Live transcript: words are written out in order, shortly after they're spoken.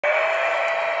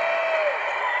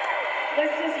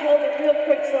let's just hold it real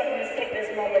quick so I can just take this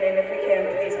moment in, if we can,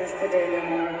 please, Mr.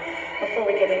 Daniel, before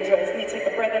we get into it. I just need to take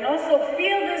a breath and also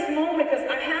feel this moment, because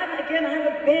I haven't been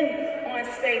on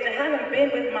stage. I haven't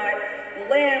been with my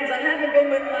lambs. I haven't been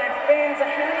with my fans. I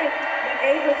haven't been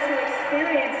able to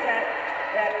experience that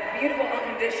beautiful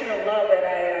unconditional love that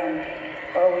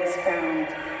I always found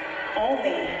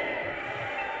only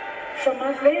from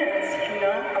my fans, you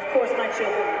know. Of course, my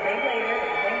children came later,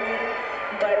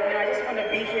 but you know, I just want to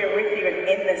be here with you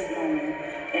in this moment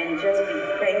and just be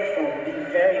thankful, be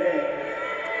very, very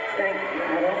thankful.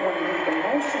 I don't want to be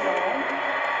emotional.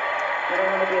 I don't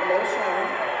want to be emotional.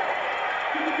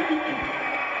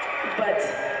 But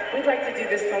we'd like to do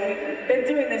this one. We've been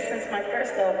doing this since my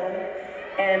first album,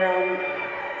 and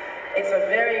it's a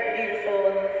very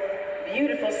beautiful,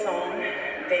 beautiful song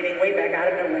dating way back, I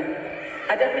don't know when.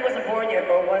 I definitely wasn't born yet,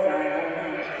 or was I? I don't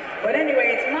know. But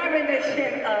anyway, it's my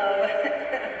rendition of